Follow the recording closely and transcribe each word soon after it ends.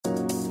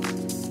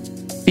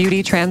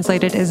Beauty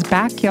Translated is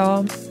back,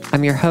 y'all.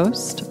 I'm your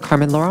host,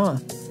 Carmen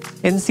Laurent.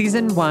 In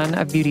season 1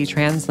 of Beauty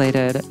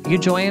Translated, you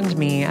joined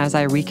me as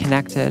I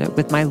reconnected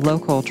with my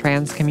local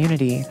trans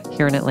community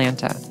here in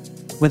Atlanta.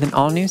 With an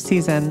all-new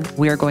season,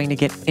 we are going to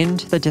get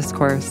into the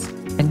discourse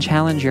and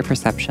challenge your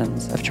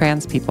perceptions of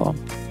trans people.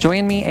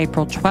 Join me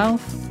April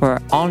 12th for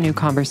all-new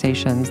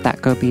conversations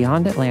that go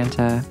beyond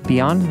Atlanta,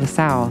 beyond the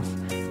South,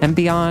 and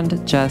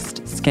beyond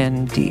just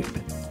skin deep.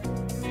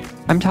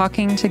 I'm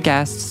talking to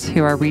guests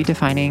who are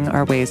redefining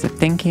our ways of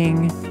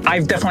thinking.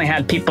 I've definitely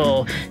had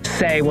people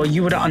say, well,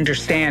 you would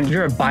understand,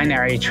 you're a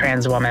binary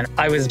trans woman.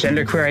 I was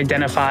genderqueer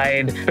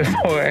identified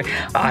before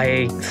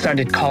I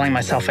started calling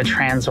myself a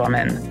trans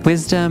woman.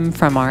 Wisdom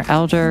from our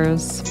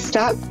elders.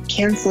 Stop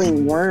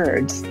canceling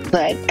words.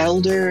 Let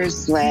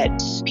elders, let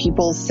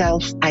people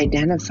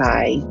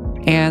self-identify.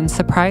 And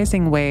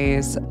surprising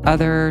ways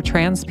other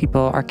trans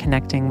people are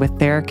connecting with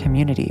their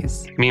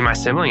communities. Me and my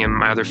sibling and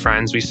my other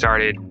friends, we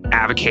started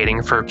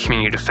advocating for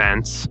community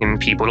defense and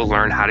people to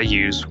learn how to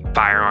use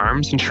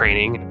firearms and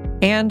training.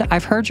 And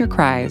I've heard your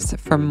cries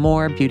for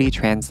more Beauty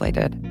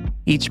Translated.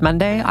 Each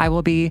Monday, I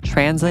will be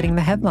translating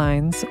the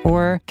headlines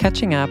or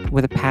catching up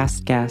with a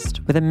past guest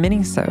with a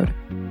mini-sode.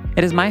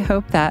 It is my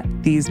hope that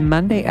these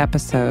Monday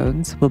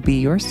episodes will be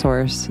your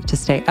source to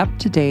stay up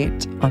to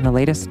date on the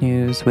latest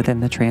news within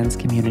the trans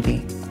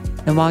community.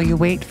 And while you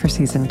wait for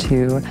season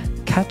 2,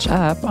 catch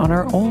up on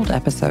our old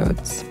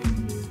episodes.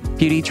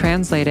 Beauty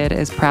Translated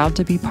is proud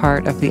to be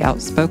part of the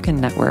Outspoken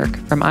Network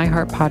from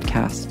iHeart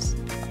Podcasts.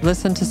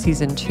 Listen to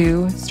season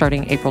 2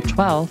 starting April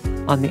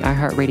 12th on the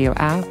iHeartRadio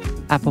app,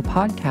 Apple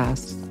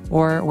Podcasts,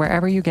 or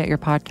wherever you get your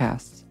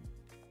podcasts.